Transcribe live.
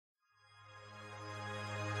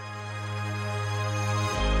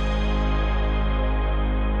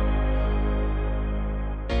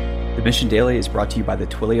The Mission Daily is brought to you by the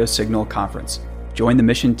Twilio Signal Conference. Join the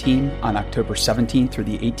Mission team on October 17th through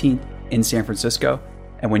the 18th in San Francisco.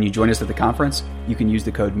 And when you join us at the conference, you can use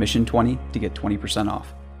the code MISSION20 to get 20%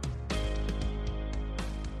 off.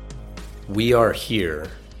 We are here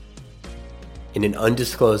in an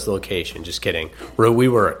undisclosed location. Just kidding. We're at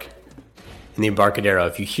WeWork in the Embarcadero.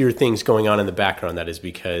 If you hear things going on in the background, that is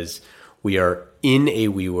because we are in a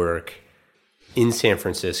WeWork in San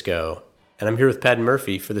Francisco. And I'm here with Padden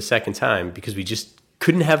Murphy for the second time because we just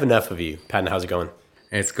couldn't have enough of you. Padden, how's it going?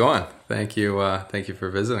 It's going. Thank you. Thank you for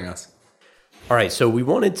visiting us. All right. So we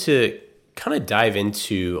wanted to kind of dive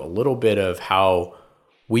into a little bit of how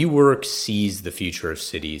WeWork sees the future of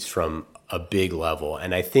cities from a big level.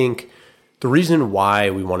 And I think the reason why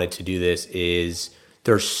we wanted to do this is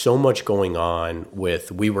there's so much going on with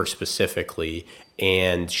WeWork specifically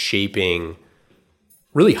and shaping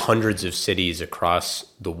really hundreds of cities across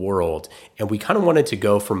the world. And we kind of wanted to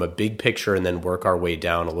go from a big picture and then work our way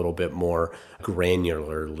down a little bit more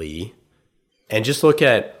granularly and just look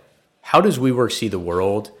at how does WeWork see the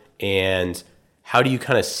world and how do you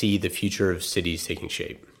kind of see the future of cities taking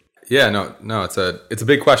shape? Yeah, no, it's a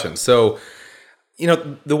big question. So,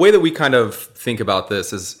 the way that we kind of think about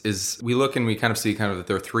this is we look and we kind of see kind of that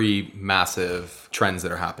there are three massive trends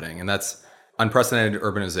that are happening, and that's unprecedented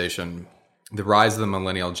urbanization, the rise of the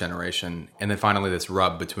millennial generation, and then finally this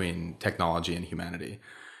rub between technology and humanity.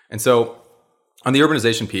 And so on the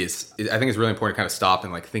urbanization piece, I think it's really important to kind of stop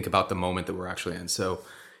and think about the moment that we're actually in. So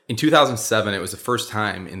in 2007, it was the first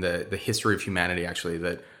time in the history of humanity actually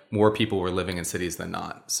that more people were living in cities than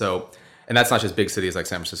not. So, and that's not just big cities like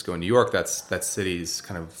San Francisco and New York, that's cities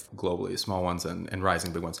kind of globally, small ones and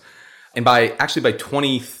rising big ones. And by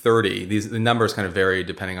 2030, the numbers kind of vary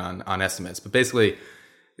depending on estimates, but basically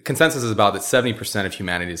the consensus is about that 70% of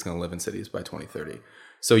humanity is going to live in cities by 2030.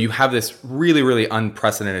 So you have this really, really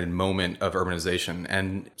unprecedented moment of urbanization,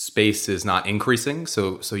 and space is not increasing.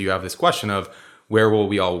 So you have this question of where will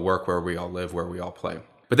we all work, where we all live, where we all play.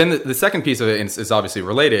 But then the second piece of it is obviously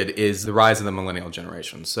related, is the rise of the millennial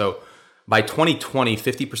generation. So by 2020,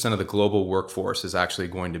 50% of the global workforce is actually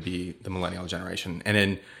going to be the millennial generation.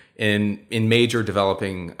 And in major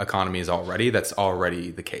developing economies already, that's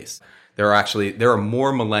already the case. There are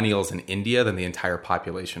more millennials in India than the entire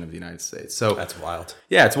population of the United States. So that's wild.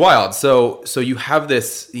 Yeah, it's wild. So you have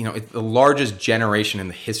this, it's the largest generation in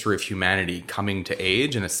the history of humanity coming to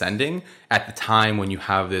age and ascending at the time when you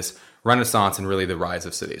have this renaissance and really the rise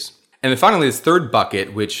of cities. And then finally, this third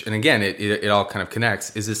bucket, which, and again, it all kind of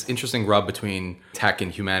connects, is this interesting rub between tech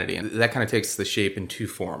and humanity. And that kind of takes the shape in two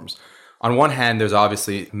forms. On one hand, there's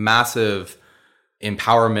obviously massive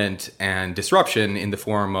empowerment and disruption in the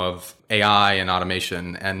form of AI and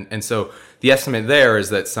automation. And so the estimate there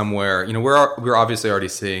is that somewhere, we're obviously already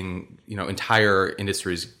seeing, entire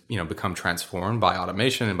industries, become transformed by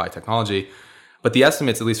automation and by technology. But the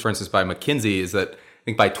estimates, at least for instance, by McKinsey, is that I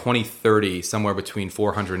think by 2030, somewhere between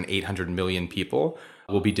 400 and 800 million people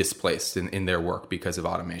will be displaced in their work because of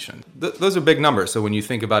automation. Those are big numbers. So when you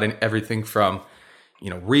think about everything from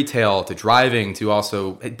retail to driving to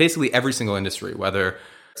also basically every single industry, whether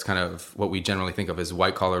it's kind of what we generally think of as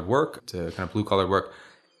white-collared work to kind of blue-collared work,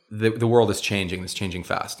 the world is changing. It's changing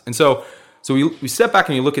fast. And so we step back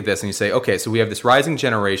and you look at this and you say, okay, so we have this rising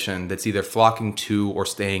generation that's either flocking to or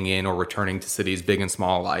staying in or returning to cities, big and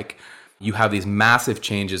small alike. You have these massive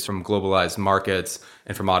changes from globalized markets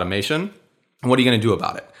and from automation. And what are you going to do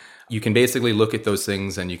about it? You can basically look at those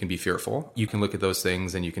things and you can be fearful. You can look at those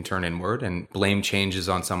things and you can turn inward and blame changes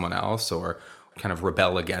on someone else or kind of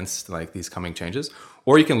rebel against these coming changes.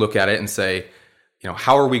 Or you can look at it and say,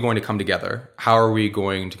 how are we going to come together? How are we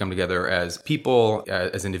going to come together as people,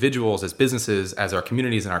 as individuals, as businesses, as our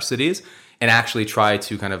communities and our cities, and actually try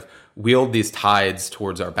to kind of wield these tides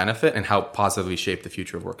towards our benefit and help positively shape the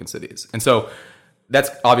future of work in cities? And so that's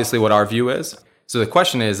obviously what our view is. So the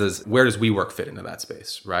question is where does WeWork fit into that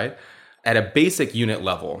space, right? At a basic unit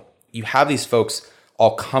level, you have these folks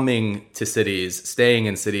all coming to cities, staying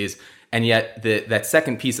in cities, and yet that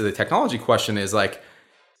second piece of the technology question is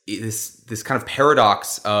this kind of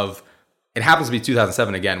paradox of, it happens to be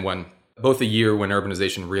 2007 again, when both the year when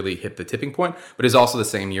urbanization really hit the tipping point, but it's also the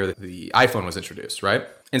same year that the iPhone was introduced, right?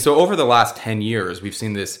 And so over the last 10 years, we've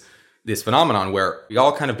seen this phenomenon where we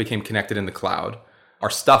all kind of became connected in the cloud. Our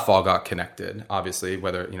stuff all got connected, obviously,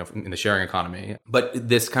 whether, in the sharing economy. But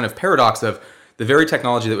this kind of paradox of the very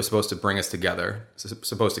technology that was supposed to bring us together,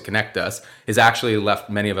 supposed to connect us, has actually left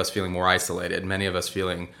many of us feeling more isolated, many of us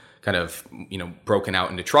feeling kind of, broken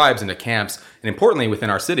out into tribes, into camps, and importantly within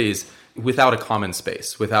our cities, without a common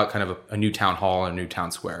space, without kind of a new town hall or a new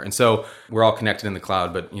town square. And so we're all connected in the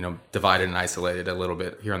cloud, but, divided and isolated a little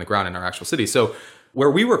bit here on the ground in our actual city. So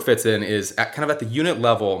where WeWork fits in is at the unit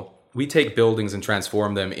level. We take buildings and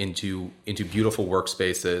transform them into beautiful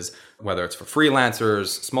workspaces, whether it's for freelancers,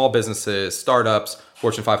 small businesses, startups,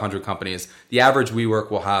 Fortune 500 companies. The average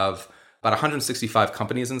WeWork will have about 165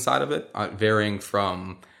 companies inside of it, varying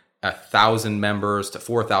from 1,000 members to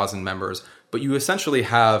 4,000 members. But you essentially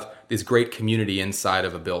have this great community inside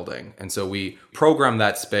of a building. And so we program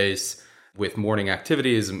that space with morning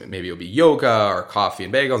activities. Maybe it'll be yoga or coffee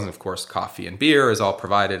and bagels. And of course, coffee and beer is all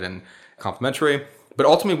provided and complimentary. But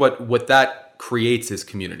ultimately, what that creates is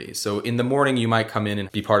community. So in the morning, you might come in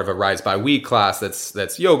and be part of a Rise by We class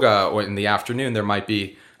that's yoga. Or in the afternoon, there might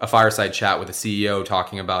be a fireside chat with a CEO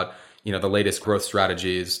talking about the latest growth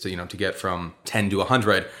strategies to get from 10 to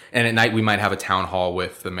 100. And at night, we might have a town hall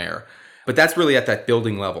with the mayor. But that's really at that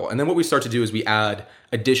building level. And then what we start to do is we add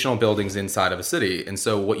additional buildings inside of a city. And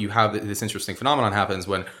so what you have, this interesting phenomenon happens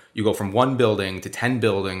when you go from one building to 10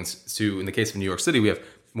 buildings to, in the case of New York City, we have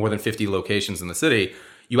more than 50 locations in the city.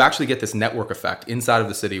 You actually get this network effect inside of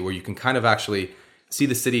the city where you can kind of actually see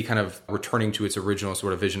the city kind of returning to its original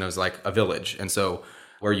sort of vision as like a village. And so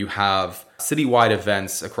where you have citywide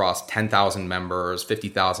events across 10,000 members,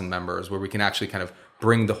 50,000 members, where we can actually kind of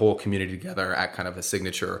bring the whole community together at kind of a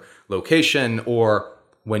signature location. Or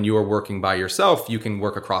when you're working by yourself, you can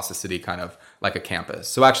work across the city kind of like a campus.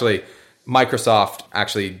 So actually, Microsoft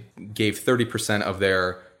actually gave 30% of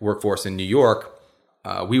their workforce in New York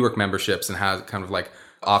WeWork memberships and has kind of like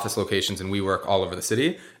office locations in WeWork all over the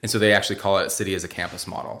city. And so they actually call it city as a campus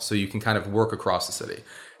model. So you can kind of work across the city.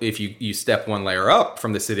 If you step one layer up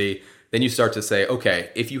from the city, then you start to say, okay,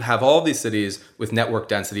 if you have all these cities with network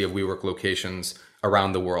density of WeWork locations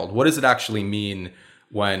around the world, what does it actually mean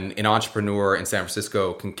when an entrepreneur in San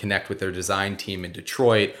Francisco can connect with their design team in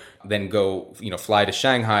Detroit, then go, fly to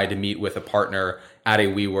Shanghai to meet with a partner at a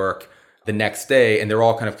WeWork the next day, and they're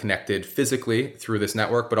all kind of connected physically through this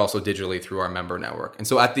network, but also digitally through our member network. And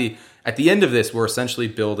so at the end of this, we're essentially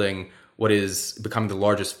building what is becoming the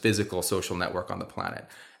largest physical social network on the planet.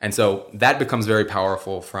 And so that becomes very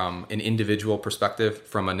powerful from an individual perspective,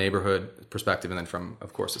 from a neighborhood perspective, and then from,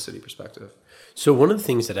 of course, a city perspective. So one of the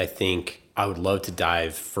things that I think I would love to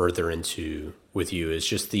dive further into with you is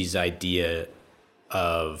just these idea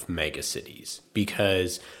of mega cities,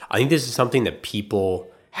 because I think this is something that people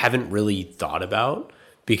haven't really thought about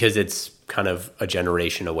because it's kind of a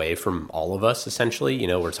generation away from all of us, essentially.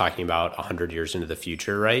 We're talking about 100 years into the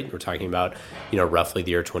future, right? We're talking about, roughly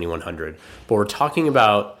the year 2100. But we're talking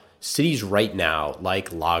about cities right now,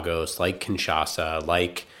 like Lagos, like Kinshasa,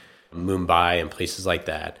 like Mumbai and places like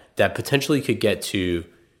that, that potentially could get to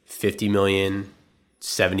 50 million,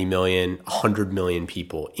 70 million, 100 million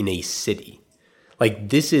people in a city. Like,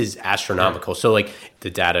 this is astronomical. So, like, the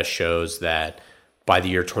data shows that by the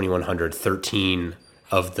year 2100, 13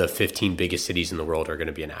 of the 15 biggest cities in the world are going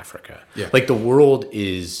to be in Africa. Yeah. Like, the world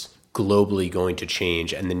is globally going to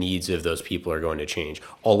change, and the needs of those people are going to change.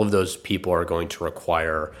 All of those people are going to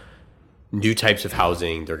require new types of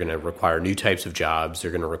housing. They're going to require new types of jobs.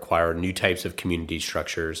 They're going to require new types of community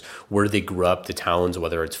structures. Where they grew up, the towns,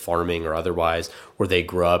 whether it's farming or otherwise, where they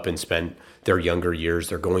grew up and spent their younger years,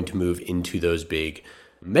 they're going to move into those big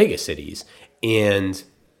mega cities. And,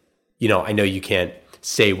 I know you can't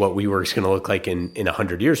say what WeWork's going to look like in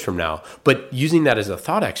 100 years from now, but using that as a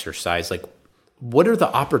thought exercise, like, what are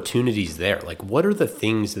the opportunities there? Like, what are the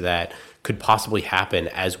things that could possibly happen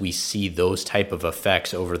as we see those type of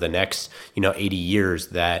effects over the next, 80 years,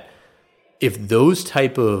 that if those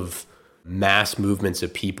type of mass movements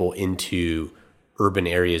of people into urban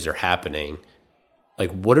areas are happening, like,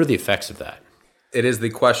 what are the effects of that? It is the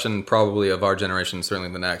question probably of our generation,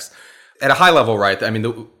 certainly the next. At a high level, right? I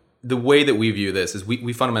mean, the way that we view this is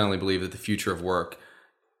we fundamentally believe that the future of work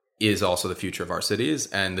is also the future of our cities,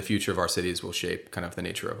 and the future of our cities will shape kind of the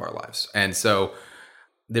nature of our lives. And so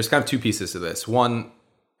there's kind of two pieces to this. One,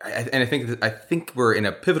 I think we're in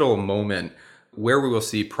a pivotal moment where we will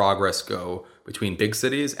see progress go between big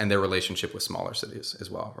cities and their relationship with smaller cities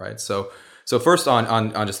as well, right? So first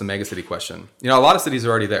on just the megacity question, a lot of cities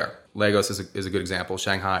are already there. Lagos is a good example.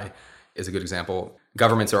 Shanghai is a good example.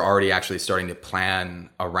 Governments are already actually starting to plan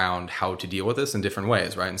around how to deal with this in different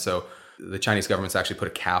ways, right? And so the Chinese government's actually put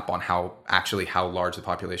a cap on how large the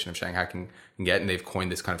population of Shanghai can get. And they've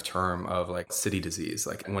coined this kind of term of like city disease,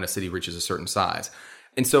 like when a city reaches a certain size.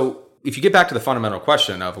 And so if you get back to the fundamental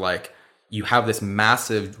question of like, you have this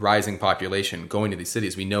massive rising population going to these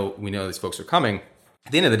cities, we know these folks are coming.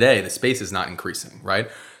 At the end of the day, the space is not increasing, right?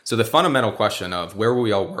 So the fundamental question of where will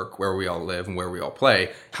we all work, where will we all live, and where we all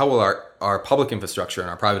play, how will our public infrastructure and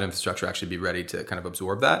our private infrastructure actually be ready to kind of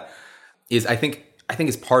absorb that, is I think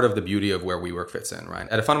is part of the beauty of where WeWork fits in, right?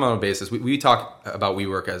 At a fundamental basis, we talk about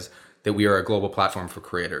WeWork as that we are a global platform for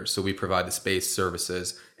creators. So we provide the space,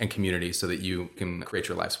 services, and community so that you can create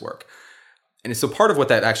your life's work. And so part of what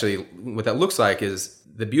that looks like is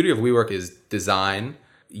the beauty of WeWork is design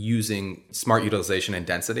using smart utilization and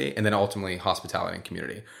density, and then ultimately hospitality and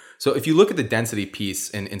community. So if you look at the density piece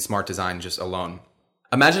in smart design just alone,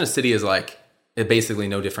 imagine a city is like basically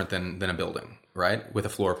no different than a building, right? With a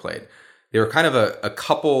floor plate. There were kind of a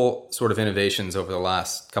couple sort of innovations over the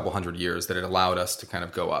last couple hundred years that had allowed us to kind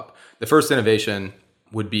of go up. The first innovation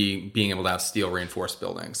would be being able to have steel reinforced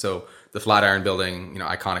buildings. So the Flatiron building,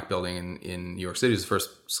 iconic building in New York City, is the first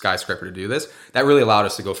skyscraper to do this. That really allowed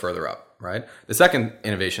us to go further up, right? The second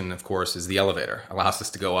innovation, of course, is the elevator. Allows us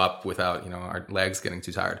to go up without, our legs getting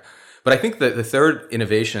too tired. But I think that the third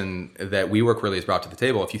innovation that WeWork really has brought to the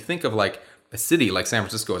table, if you think of like a city like San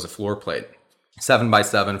Francisco as a floor plate,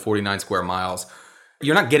 7x7, 49 square miles,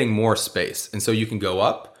 you're not getting more space. And so you can go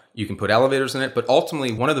up, you can put elevators in it. But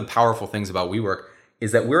ultimately, one of the powerful things about WeWork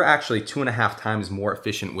is that we're actually 2.5 times more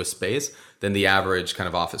efficient with space than the average kind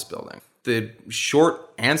of office building. The short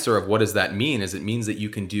answer of what does that mean is it means that you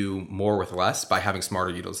can do more with less by having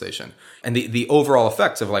smarter utilization. And the overall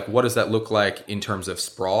effects of like, what does that look like in terms of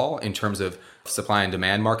sprawl, in terms of supply and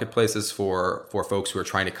demand marketplaces for folks who are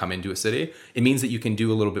trying to come into a city? It means that you can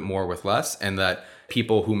do a little bit more with less, and that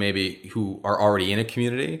people who are already in a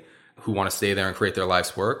community, who want to stay there and create their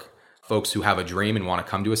life's work, folks who have a dream and want to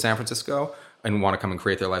come to a San Francisco and want to come and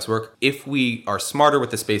create their life's work, if we are smarter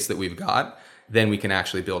with the space that we've got, then we can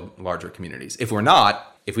actually build larger communities. If we're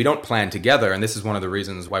not, if we don't plan together, and this is one of the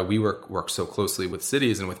reasons why we work so closely with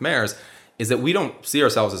cities and with mayors, is that we don't see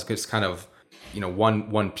ourselves as just kind of,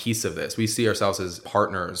 one piece of this. We see ourselves as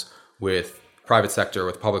partners with private sector,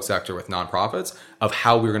 with public sector, with nonprofits, of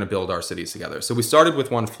how we're going to build our cities together. So we started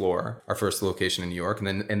with one floor, our first location in New York,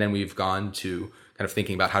 and then we've gone to kind of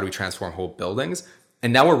thinking about how do we transform whole buildings.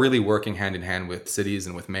 And now we're really working hand in hand with cities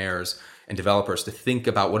and with mayors and developers to think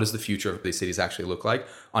about what does the future of these cities actually look like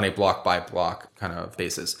on a block by block kind of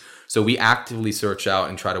basis. So we actively search out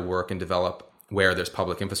and try to work and develop where there's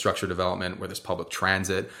public infrastructure development, where there's public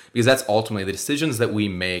transit, because that's ultimately the decisions that we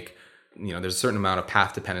make. There's a certain amount of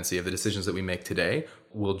path dependency of the decisions that we make today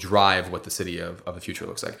will drive what the city of the future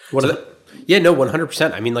looks like.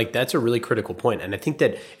 100%. I mean, like, that's a really critical point. And I think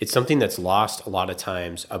that it's something that's lost a lot of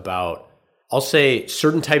times about, I'll say,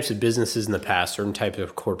 certain types of businesses in the past, certain types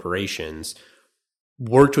of corporations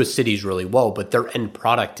worked with cities really well, but their end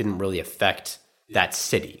product didn't really affect that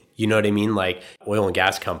city. You know what I mean? Like oil and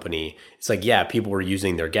gas company, it's like, yeah, people were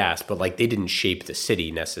using their gas, but like they didn't shape the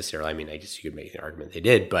city necessarily. I mean, I guess you could make the argument they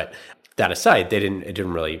did, but that aside, it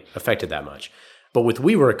didn't really affect it that much. But with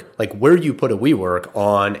WeWork, like where you put a WeWork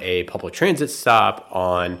on a public transit stop,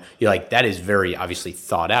 that is very obviously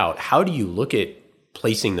thought out. How do you look at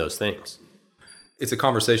placing those things? It's a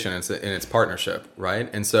conversation and it's partnership, right?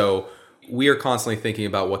 And so we are constantly thinking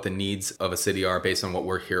about what the needs of a city are based on what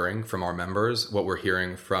we're hearing from our members, what we're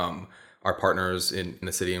hearing from our partners in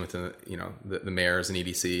the city and within the mayors and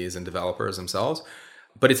EDCs and developers themselves.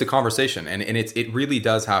 But it's a conversation, and it really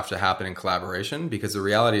does have to happen in collaboration, because the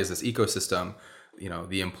reality is this ecosystem,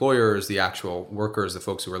 the employers, the actual workers, the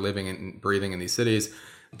folks who are living and breathing in these cities,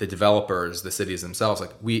 the developers, the cities themselves,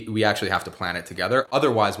 like we actually have to plan it together.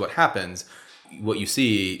 Otherwise, what you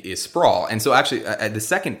see is sprawl. And so actually the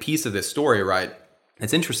second piece of this story, right,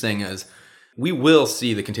 it's interesting is we will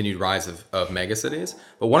see the continued rise of megacities.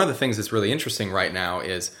 But one of the things that's really interesting right now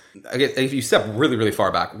is, if you step really, really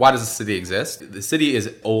far back, why does the city exist? The city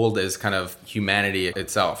is old as kind of humanity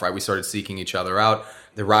itself, right? We started seeking each other out.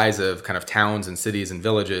 The rise of kind of towns and cities and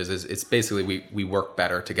villages it's basically we work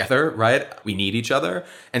better together, right? We need each other.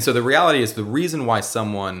 And so the reality is the reason why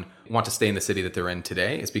someone want to stay in the city that they're in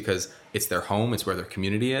today is because it's their home, it's where their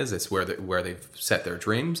community is, it's where they've set their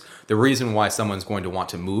dreams. The reason why someone's going to want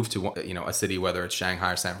to move to a city, whether it's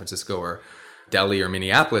Shanghai or San Francisco or Delhi or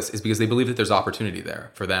Minneapolis, is because they believe that there's opportunity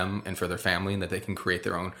there for them and for their family, and that they can create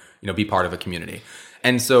their own, be part of a community.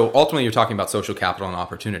 And so ultimately you're talking about social capital and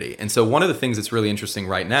opportunity. And so one of the things that's really interesting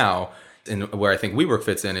right now, and where I think WeWork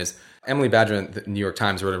fits in, is Emily Badger at the New York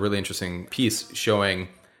Times wrote a really interesting piece showing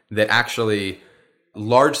that actually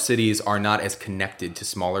large cities are not as connected to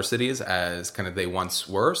smaller cities as kind of they once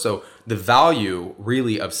were. So the value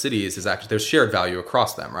really of cities is actually, there's shared value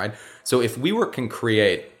across them, right? So if WeWork can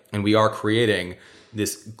create, and we are creating,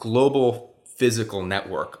 this global physical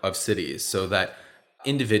network of cities, so that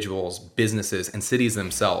individuals, businesses, and cities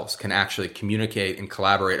themselves can actually communicate and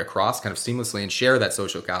collaborate across kind of seamlessly and share that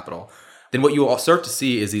social capital, then what you will start to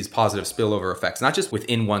see is these positive spillover effects, not just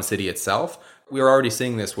within one city itself. We're already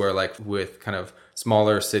seeing this where, like, with kind of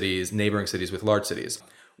smaller cities, neighboring cities with large cities.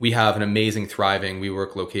 We have an amazing, thriving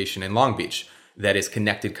WeWork location in Long Beach that is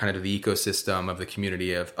connected kind of to the ecosystem of the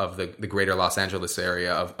community of the greater Los Angeles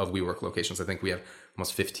area of WeWork locations. I think we have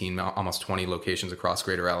almost 15, almost 20 locations across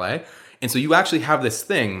greater LA. And so you actually have this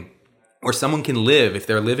thing where someone can live, if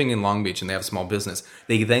they're living in Long Beach and they have a small business,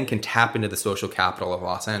 they then can tap into the social capital of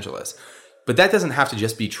Los Angeles. But that doesn't have to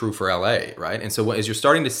just be true for LA, right? And so as you're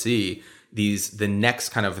starting to see the next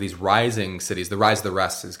kind of these rising cities, the rise of the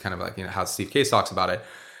rest is kind of like, how Steve Case talks about it,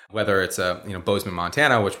 whether it's Bozeman,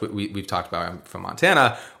 Montana, which we've talked about, I'm from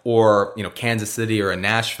Montana, or Kansas City or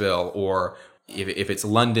Nashville, or if it's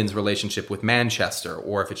London's relationship with Manchester,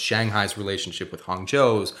 or if it's Shanghai's relationship with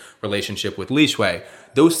Hangzhou's relationship with Lishui,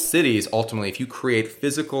 those cities, ultimately, if you create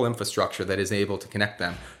physical infrastructure that is able to connect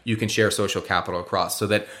them, you can share social capital across, so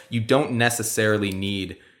that you don't necessarily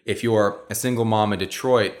need, if you're a single mom in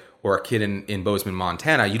Detroit or a kid in Bozeman,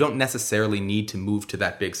 Montana, you don't necessarily need to move to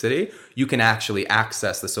that big city. You can actually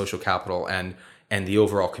access the social capital and the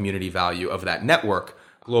overall community value of that network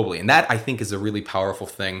globally. And that, I think, is a really powerful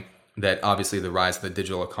thing that obviously the rise of the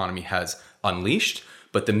digital economy has unleashed,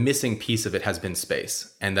 but the missing piece of it has been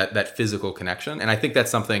space and that physical connection. And I think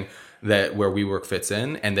that's something that where WeWork fits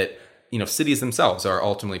in, and that cities themselves are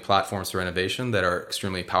ultimately platforms for innovation that are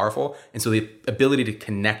extremely powerful. And so the ability to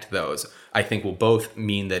connect those, I think, will both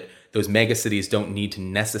mean that those mega cities don't need to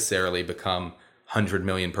necessarily become 100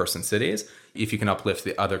 million person cities if you can uplift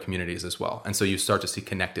the other communities as well. And so you start to see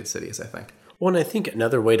connected cities, I think. Well, and I think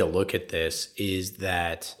another way to look at this is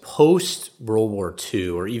that post World War II,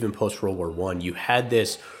 or even post World War I, you had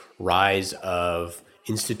this rise of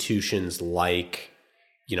institutions like,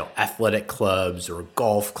 athletic clubs or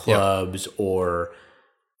golf clubs, or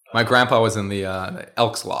my grandpa was in the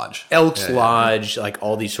Elks Lodge. Lodge, like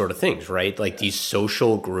all these sort of things, right? Like these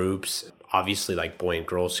social groups, obviously like Boy and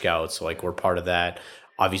Girl Scouts, like we're part of that.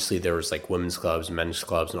 Obviously, there was like women's clubs, men's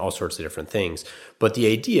clubs, and all sorts of different things. But the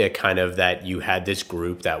idea kind of that you had this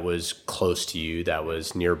group that was close to you, that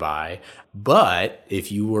was nearby. But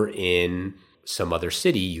if you were in some other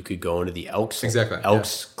city, you could go into the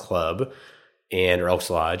Elks Club or Elks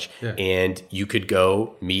Lodge, and you could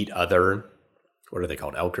go meet other, what are they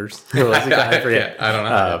called? Elkers? I forget. I don't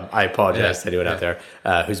know. I apologize to anyone out there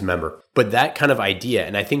who's a member. But that kind of idea,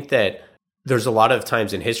 and I think that there's a lot of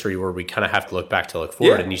times in history where we kind of have to look back to look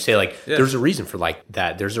forward, and you say there's a reason for like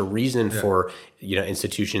that. There's a reason for,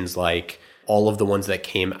 institutions like all of the ones that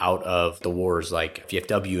came out of the wars, like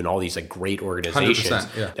VFW and all these like great organizations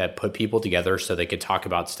that put people together so they could talk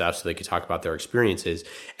about stuff, so they could talk about their experiences.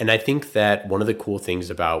 And I think that one of the cool things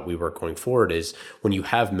about WeWork going forward is when you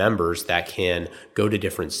have members that can go to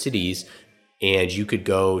different cities, and you could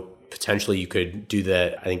go, potentially you could do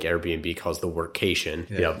I think Airbnb calls the workcation.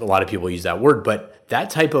 A lot of people use that word, but that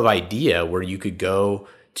type of idea where you could go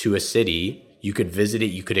to a city, you could visit it,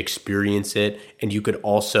 you could experience it, and you could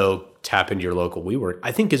also tap into your local WeWork,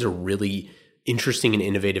 I think is a really interesting and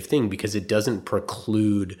innovative thing, because it doesn't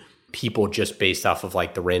preclude people just based off of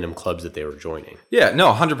like the random clubs that they were joining. Yeah,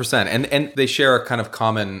 no, 100%. And they share a kind of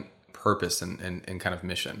common purpose and kind of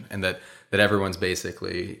mission, and that everyone's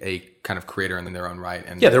basically a kind of creator in their own right.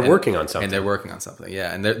 And they're working on something. And they're working on something.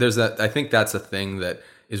 Yeah. And there's that, I think that's a thing that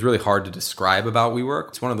is really hard to describe about WeWork.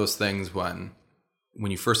 It's one of those things when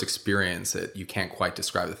you first experience it, you can't quite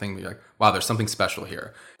describe the thing, but you're like, wow, there's something special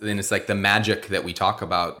here. And it's like the magic that we talk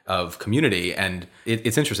about of community. And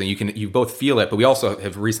it's interesting. You both feel it, but we also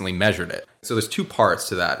have recently measured it. So there's two parts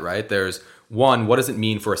to that, right? There's one, what does it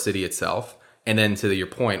mean for a city itself? And then to your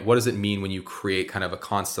point, what does it mean when you create kind of a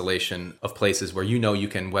constellation of places where you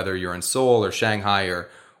can, whether you're in Seoul or Shanghai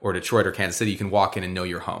or Detroit or Kansas City, you can walk in and know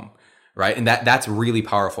your home, right? And that's really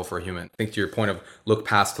powerful for a human. I think to your point of look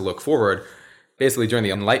past to look forward, basically during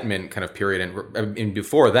the Enlightenment kind of period, and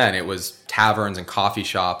before then, it was taverns and coffee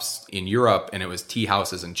shops in Europe, and it was tea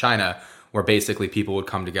houses in China, where basically people would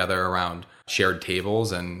come together around shared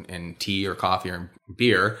tables and tea or coffee or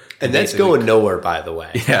beer. And that's going nowhere, by the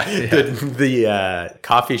way. The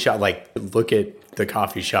coffee shop, like look at the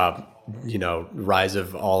coffee shop, rise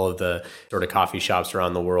of all of the sort of coffee shops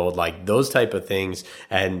around the world, like those type of things,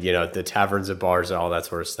 and, the taverns and bars and all that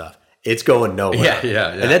sort of stuff. It's going nowhere. Yeah.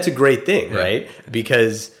 And that's a great thing, right?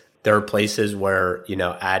 Because there are places where,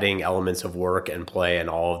 adding elements of work and play and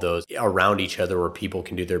all of those around each other where people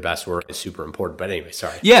can do their best work is super important. But anyway,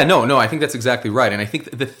 sorry. Yeah, no, I think that's exactly right. And I think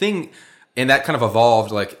the thing And that kind of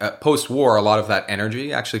evolved, like post-war, a lot of that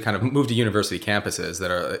energy actually kind of moved to university campuses that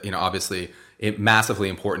are, obviously massively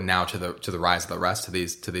important now to the rise of the rest, to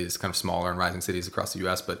these kind of smaller and rising cities across the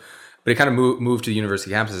U.S. But it kind of moved to the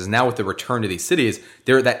university campuses. Now with the return to these cities,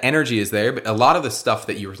 that energy is there, but a lot of the stuff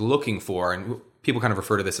that you're looking for, and people kind of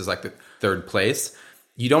refer to this as like the third place,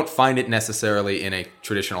 you don't find it necessarily in a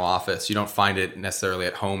traditional office. You don't find it necessarily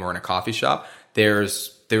at home or in a coffee shop.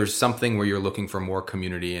 There's something where you're looking for more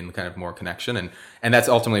community and kind of more connection. And that's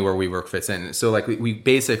ultimately where WeWork fits in. So like we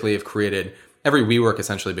basically have created, every WeWork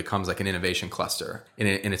essentially becomes like an innovation cluster in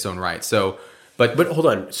its own right. So, but hold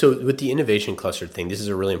on. So with the innovation cluster thing, this is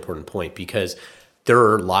a really important point, because there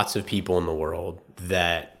are lots of people in the world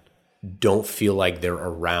that don't feel like they're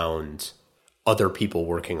around other people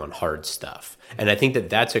working on hard stuff. And I think that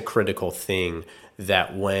that's a critical thing,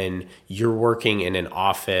 that when you're working in an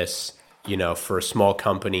office, for a small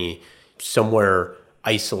company somewhere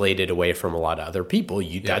isolated away from a lot of other people,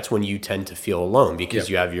 that's when you tend to feel alone, because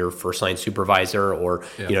you have your first line supervisor or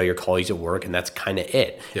your colleagues at work, and that's kind of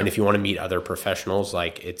it. And if you want to meet other professionals,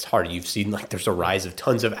 like, it's hard. You've seen like there's a rise of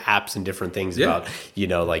tons of apps and different things about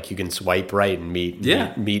like you can swipe right and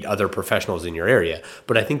meet other professionals in your area.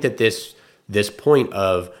 But I think that this point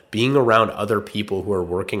of being around other people who are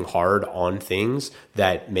working hard on things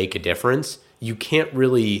that make a difference, you can't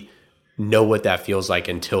really know what that feels like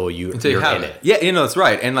until you're in it. Yeah, that's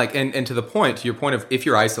right. And like, and to your point of, if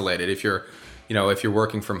you're isolated, if you're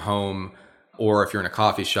working from home, or if you're in a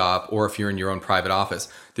coffee shop, or if you're in your own private office,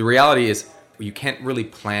 the reality is you can't really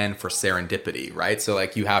plan for serendipity, right? So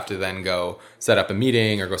like you have to then go set up a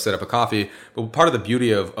meeting or go set up a coffee. But part of the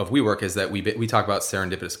beauty of WeWork is that we talk about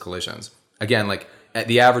serendipitous collisions. Again, like at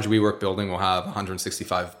the average WeWork building will have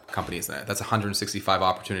 165 companies in it. That's 165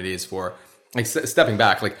 opportunities for, like, stepping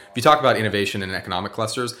back, like if you talk about innovation in economic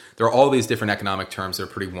clusters, there are all these different economic terms that are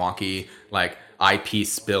pretty wonky, like IP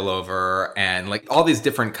spillover and like all these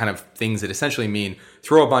different kind of things that essentially mean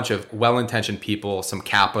throw a bunch of well-intentioned people, some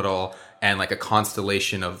capital, and like a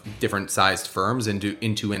constellation of different sized firms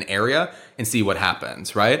into an area and see what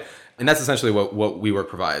happens, right? And that's essentially what WeWork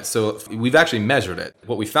provides. So we've actually measured it.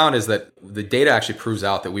 What we found is that the data actually proves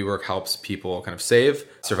out that WeWork helps people kind of save,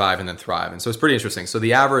 survive, and then thrive. And so it's pretty interesting. So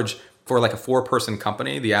the average, for like a 4-person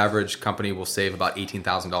company, the average company will save about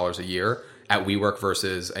 $18,000 a year at WeWork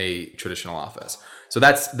versus a traditional office. So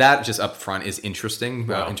that just up front is interesting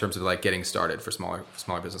in terms of like getting started for smaller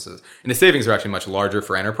businesses. And the savings are actually much larger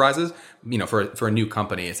for enterprises. For a new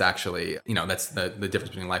company, it's actually, that's the difference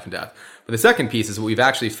between life and death. But the second piece is what we've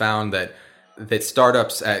actually found that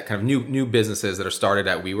startups at kind of new businesses that are started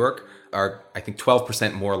at WeWork are, I think,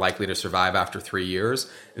 12% more likely to survive after 3 years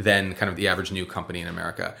than kind of the average new company in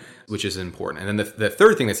America, which is important. And then the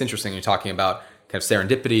third thing that's interesting, you're talking about kind of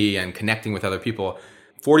serendipity and connecting with other people.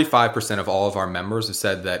 45% of all of our members have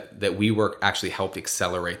said that WeWork actually helped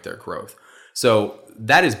accelerate their growth. So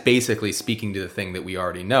that is basically speaking to the thing that we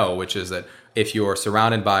already know, which is that if you're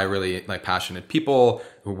surrounded by really like passionate people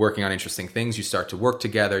who are working on interesting things, you start to work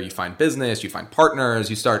together, you find business, you find partners,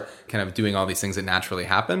 you start kind of doing all these things that naturally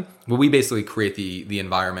happen. But we basically create the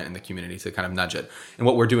environment and the community to kind of nudge it. And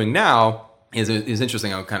what we're doing now is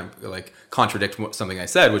interesting. I'll kind of like contradict something I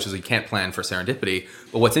said, which is you can't plan for serendipity.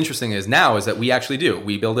 But what's interesting is that we actually do.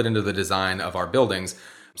 We build it into the design of our buildings.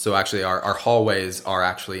 So actually our hallways are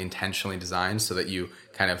actually intentionally designed so that you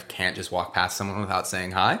kind of can't just walk past someone without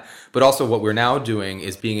saying hi. But also what we're now doing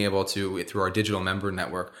is being able to, through our digital member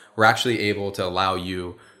network, we're actually able to allow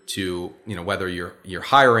you to, whether you're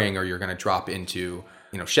hiring or you're going to drop into,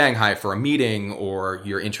 Shanghai for a meeting, or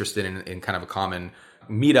you're interested in kind of a common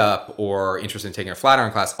meetup or interested in taking a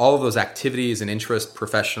Flatiron class, all of those activities and interests,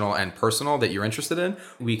 professional and personal, that you're interested in,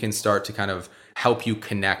 we can start to kind of help you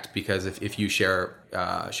connect, because if you share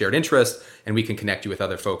shared interest, and we can connect you with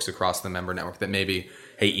other folks across the member network that maybe,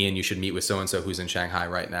 hey, Ian, you should meet with so-and-so who's in Shanghai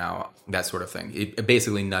right now, that sort of thing. It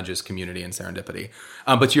basically nudges community and serendipity.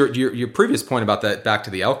 But your previous point about that, back to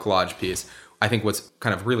the Elk Lodge piece, I think what's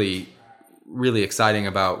kind of really, really exciting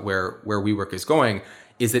about where WeWork is going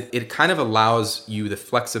is that it kind of allows you the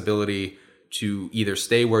flexibility to either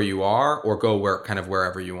stay where you are or go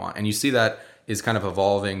wherever you want. And you see that is kind of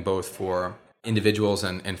evolving both for individuals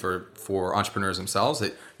and for entrepreneurs themselves,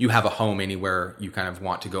 that you have a home anywhere you kind of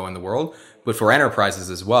want to go in the world. But for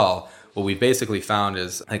enterprises as well, what we've basically found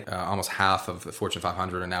is almost half of the Fortune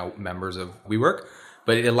 500 are now members of WeWork,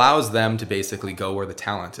 but it allows them to basically go where the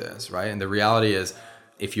talent is, right? And the reality is,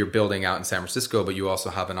 if you're building out in San Francisco, but you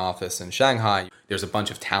also have an office in Shanghai, there's a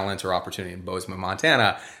bunch of talent or opportunity in Bozeman,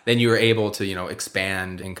 Montana, then you're able to,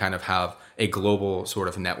 expand and kind of have a global sort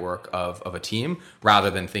of network of a team,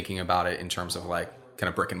 rather than thinking about it in terms of like kind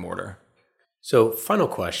of brick and mortar. So, final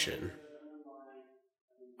question.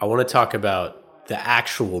 I want to talk about the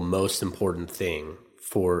actual most important thing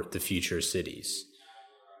for the future of cities,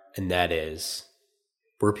 and that is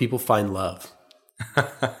where people find love.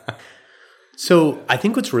 So I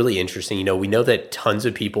think what's really interesting, we know that tons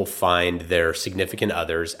of people find their significant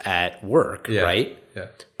others at work, right? Yeah.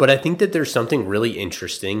 But I think that there's something really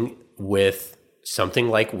interesting with something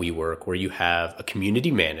like WeWork, where you have a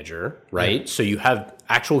community manager, right? Yeah. So you have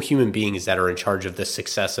actual human beings that are in charge of the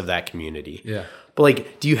success of that community. Yeah.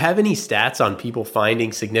 But do you have any stats on people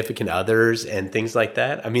finding significant others and things like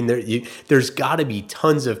that? I mean, there's got to be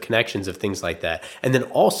tons of connections of things like that. And then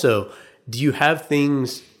also, do you have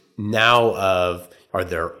things now are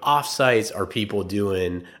there offsites? Are people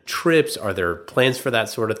doing trips? Are there plans for that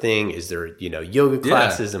sort of thing? Is there, yoga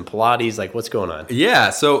classes and Pilates? Like, what's going on? Yeah.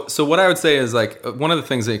 So what I would say is one of the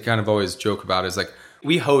things they kind of always joke about is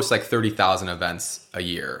we host 30,000 events a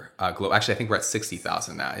year. Actually, I think we're at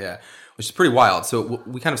 60,000 now. Yeah. Which is pretty wild. So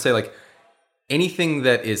we kind of say anything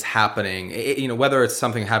that is happening, whether it's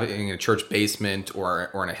something happening in a church basement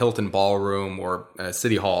or in a Hilton ballroom or a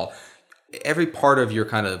city hall, every part of your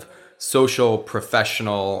kind of social,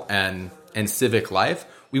 professional, and civic life,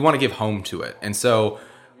 we want to give home to it. And so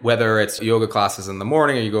whether it's yoga classes in the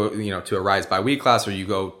morning, or you go, to a Rise by We class, or you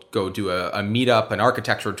go do a meetup, an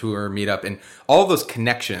architecture tour meetup, and all of those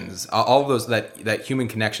connections, all of those, that human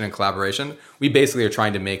connection and collaboration, we basically are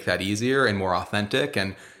trying to make that easier and more authentic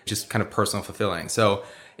and just kind of personal fulfilling. So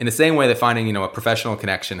in the same way that finding, a professional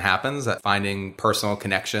connection happens, that finding personal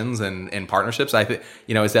connections and partnerships, I think,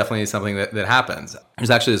 is definitely something that happens. There's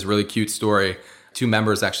actually this really cute story. Two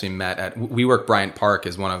members actually met at WeWork Bryant Park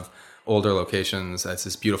is one of older locations. It's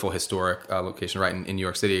this beautiful historic location right in New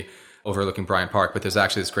York City overlooking Bryant Park. But there's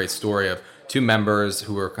actually this great story of two members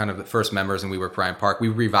who were kind of the first members in WeWork Bryant Park. We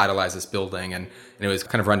revitalized this building and it was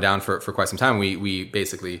kind of run down for quite some time. We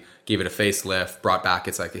basically gave it a facelift, brought back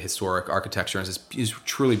its a historic architecture. And it's this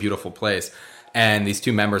truly beautiful place. And these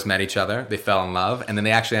two members met each other. They fell in love. And then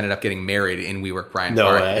they actually ended up getting married in WeWork Bryant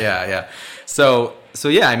Park. No way. Yeah. So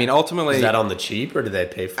yeah, I mean, ultimately, is that on the cheap or did they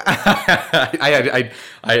pay for it?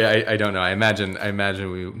 I don't know. I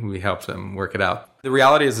imagine we helped them work it out. The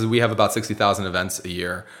reality is we have about 60,000 events a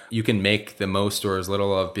year. You can make the most or as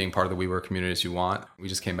little of being part of the WeWork community as you want. We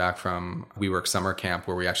just came back from WeWork summer camp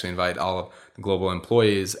where we actually invite all of the global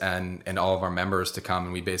employees and all of our members to come,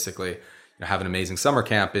 and we basically have an amazing summer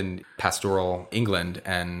camp in pastoral England,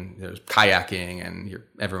 and there's kayaking and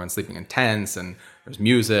everyone's sleeping in tents and there's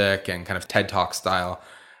music and kind of TED Talk style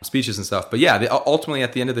speeches and stuff. But yeah, ultimately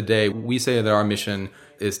at the end of the day, we say that our mission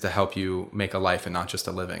is to help you make a life and not just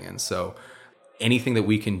a living. And so anything that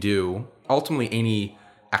we can do, ultimately any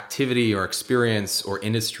activity or experience or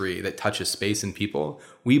industry that touches space and people,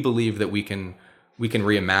 we believe that we can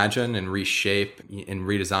reimagine and reshape and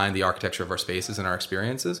redesign the architecture of our spaces and our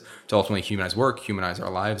experiences to ultimately humanize work, humanize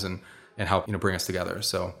our lives, and help bring us together.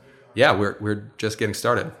 So yeah, we're just getting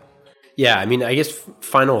started. Yeah, I mean, I guess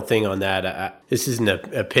final thing on that, this isn't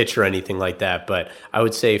a pitch or anything like that, but I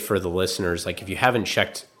would say for the listeners, if you haven't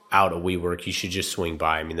checked out a WeWork, you should just swing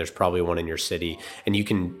by. I mean, there's probably one in your city, and you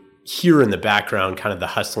can hear in the background kind of the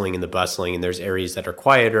hustling and the bustling, and there's areas that are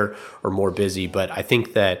quieter or more busy, but I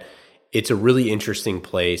think that it's a really interesting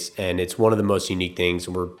place, and it's one of the most unique things.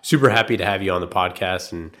 And we're super happy to have you on the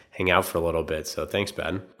podcast and hang out for a little bit. So thanks,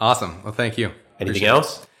 Padden. Awesome. Well, thank you. Anything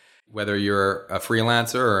else? Whether you're a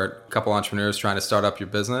freelancer or a couple entrepreneurs trying to start up your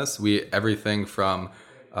business, everything from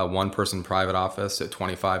a one-person private office to a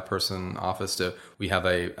 25-person office to we have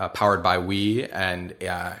a powered by We and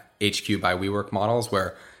HQ by WeWork models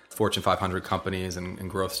where Fortune 500 companies and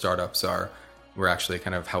growth startups we're actually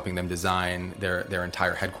kind of helping them design their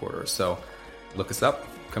entire headquarters. So look us up.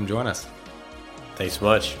 Come join us. Thanks so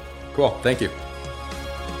much. Cool. Thank you.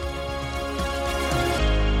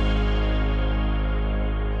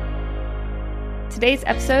 Today's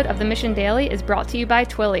episode of the Mission Daily is brought to you by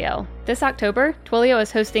Twilio. This October, Twilio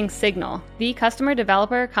is hosting Signal, the Customer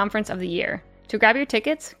Developer Conference of the Year. To grab your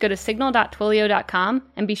tickets, go to signal.twilio.com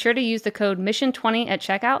and be sure to use the code MISSION20 at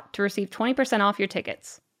checkout to receive 20% off your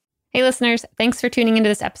tickets. Hey listeners, thanks for tuning into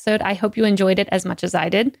this episode. I hope you enjoyed it as much as I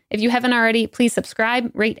did. If you haven't already, please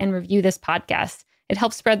subscribe, rate, and review this podcast. It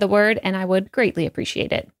helps spread the word, and I would greatly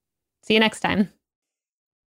appreciate it. See you next time.